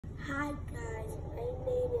Hi guys, my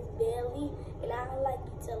name is Bailey, and I would like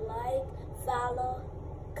you to like, follow,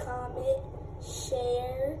 comment,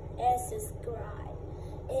 share, and subscribe.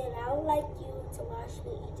 And I would like you to watch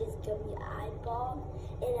me eat this gummy eyeball.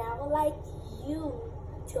 And I would like you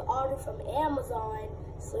to order from Amazon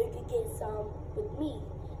so you can get some with me.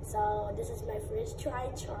 So this is my first try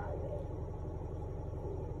trying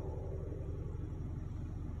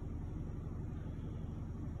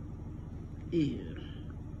it. Yeah.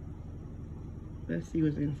 Let's see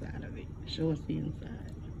what's inside of it. Show us the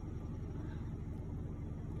inside.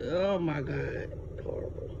 Oh my God.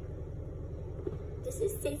 Horrible. This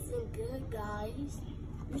is tasting good, guys.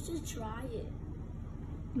 You should try it.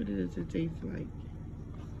 What does it taste like?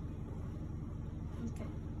 Okay.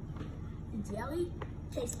 The jelly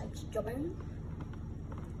tastes like strawberry.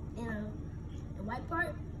 And the white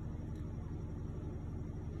part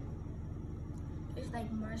tastes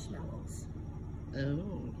like marshmallows.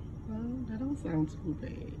 Oh. Well, that don't sound too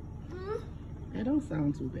bad. That don't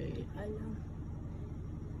sound too bad. I know.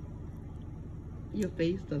 Your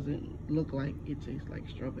face doesn't look like it tastes like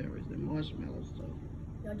strawberries and marshmallows, though.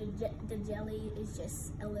 No, the jelly is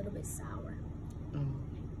just a little bit sour. Oh.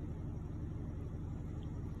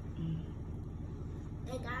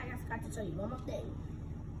 And guys, I forgot to tell you one more thing.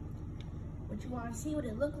 What you want to see what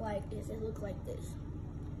it look like is it look like this.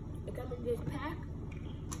 It comes in this pack.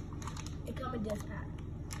 It comes in this pack.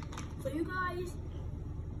 So you guys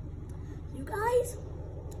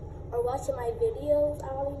are watching my videos. I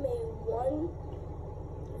only made one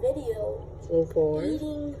video So far.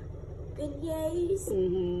 eating beignets.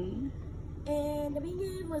 And the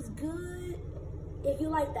beignet was good if you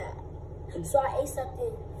like that. So I ate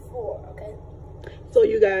something for, okay? So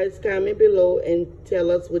you guys comment below and tell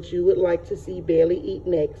us what you would like to see Bailey eat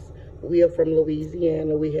next. We are from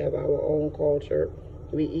Louisiana. We have our own culture.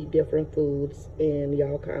 We eat different foods, and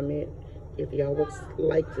y'all comment if y'all would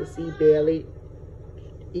like to see Bailey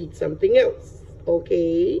eat something else.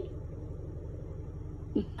 Okay?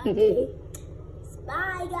 Okay.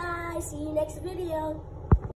 Bye guys. See you next video.